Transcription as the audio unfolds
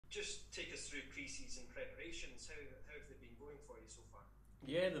just take us through pre-season preparations. How have they been going for you so far?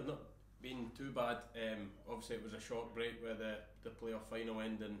 Yeah, they've not been too bad. Obviously, it was a short break with the playoff final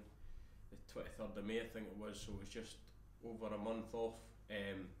ending the 23rd of May, I think it was, so it was just over a month off,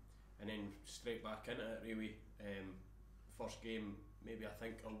 and then straight back into it really. First game, maybe I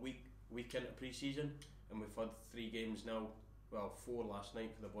think a week into pre-season, and we've had 3 games now. Well, 4 last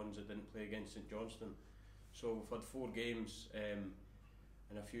night for the ones that didn't play against St Johnstone. So we've had 4 games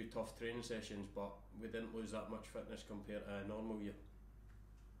and a few tough training sessions, but we didn't lose that much fitness compared to a normal year.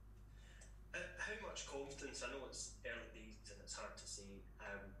 How much confidence, I know it's early days and it's hard to say,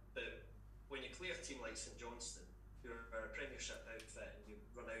 but when you play a team like St Johnstone, who are a Premiership outfit, and you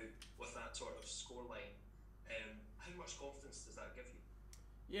run out with that sort of scoreline, how much confidence does that give you?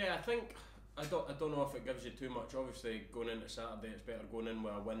 Yeah, I think I don't know if it gives you too much. Obviously, going into Saturday, it's better going in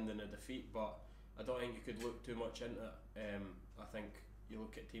with a win than a defeat, but I don't think you could look too much into it. I think you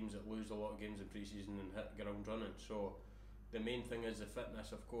look at teams that lose a lot of games in pre-season and hit the ground running. So the main thing is the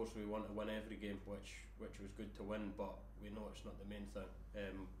fitness. Of course, we want to win every game, which was good to win, but we know it's not the main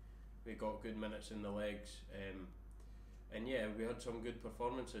thing. We got good minutes in the legs, and yeah, we had some good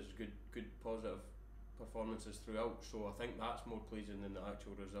performances, good positive performances throughout. So I think that's more pleasing than the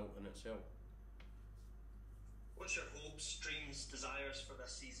actual result in itself. What's your hopes, dreams, desires for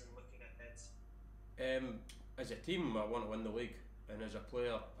this season looking ahead? As a team, I want to win the league, and as a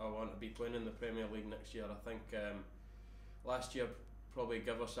player, I want to be playing in the Premier League next year. I think last year probably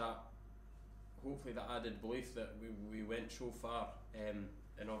gave us that, hopefully that added belief that we went so far, and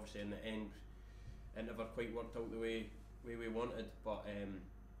obviously in the end it never quite worked out the way we wanted, but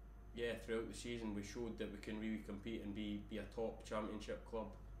yeah, throughout the season we showed that we can really compete and be a top championship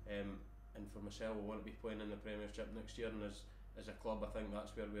club, and for myself, I want to be playing in the Premiership next year, and as a club I think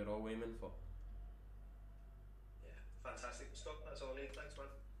that's where we're all aiming for. Yeah, fantastic. Scott, that's all I need. Thanks, man.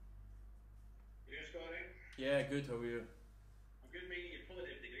 You Scott, right? Yeah, good. How are you? I'm good, mate. You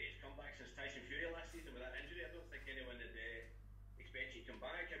probably did the greatest comeback since Tyson Fury last season with that injury. I don't think anyone had expected you to come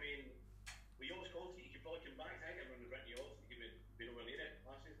back. I mean, were you always confident you could probably come back? I think everyone had written you off. You could be nowhere near it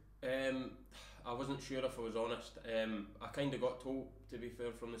last season. I wasn't sure, if I was honest. I kind of got told, to be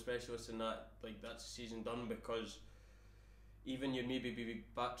fair, from the specialists in that, like, that's the season done, because even you'd maybe be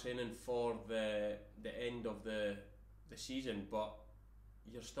back training for the end of the season, but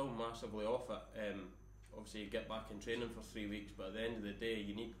you're still massively off it. Obviously you get back in training for 3 weeks, but at the end of the day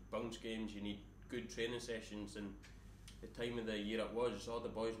you need bounce games, you need good training sessions, and the time of the year it was, all the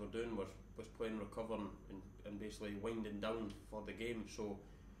boys were doing was playing, recovering and basically winding down for the game. So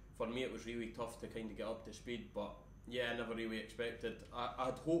for me it was really tough to kind of get up to speed, but yeah, I never really expected.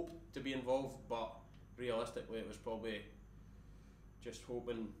 I'd hoped to be involved, but realistically it was probably just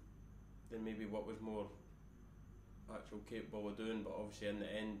hoping than maybe what was more actual capable of doing, but obviously in the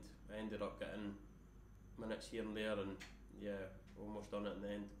end I ended up getting minutes here and there, and yeah, almost done it in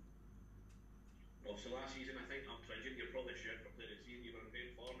the end. Obviously last season, I think, I'm presume you're probably shared for player of the season, you were in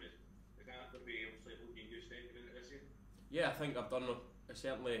great form. Is that going to be obviously what you can do staying into this season? Yeah, I think I've done,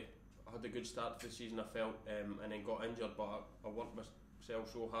 certainly I had a good start to the season, I felt, and then got injured, but I worked myself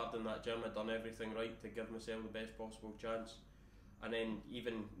so hard in that gym. I'd done everything right to give myself the best possible chance, and then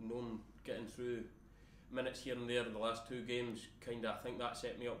even knowing getting through minutes here and there the last 2 games, kind of, I think that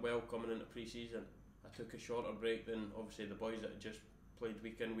set me up well coming into pre-season. I took a shorter break than obviously the boys that had just played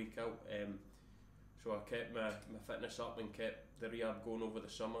week in, week out, so I kept my fitness up and kept the rehab going over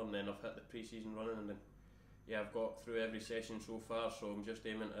the summer, and then I've hit the pre-season running, and then yeah, I've got through every session so far, so I'm just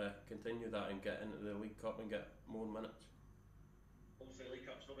aiming to continue that and get into the League Cup and get more minutes. Obviously the League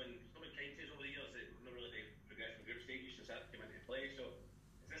Cup's not been kind to us over the years. It's not really progressed from group stages since that came into play, so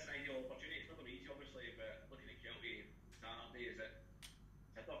is this an ideal opportunity? It's not going to be easy obviously, but looking at Kelty Saturday, it's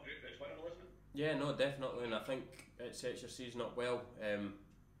a tough group, but it's winnable, isn't it? Yeah, no, definitely, and I think it sets your season up well.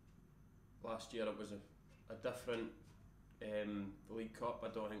 Last year it was a different League Cup.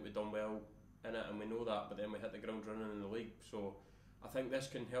 I don't think we'd done well in it, and we know that, but then we hit the ground running in the league, so I think this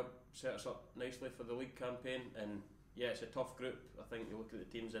can help set us up nicely for the league campaign. And yeah, it's a tough group. I think you look at the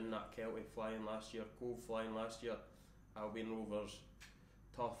teams in that: Kelty flying last year, Cove flying last year, Albion Rovers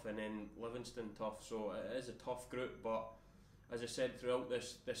tough, and then Livingston tough, so it is a tough group. But as I said, throughout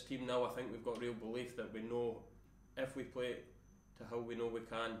this team now, I think we've got real belief that we know if we play to how we know we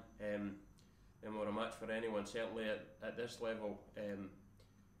can, then we're a match for anyone, certainly at this level,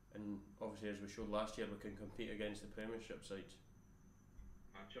 and obviously as we showed last year, we can compete against the Premiership sides.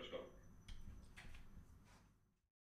 Cheers, Scott.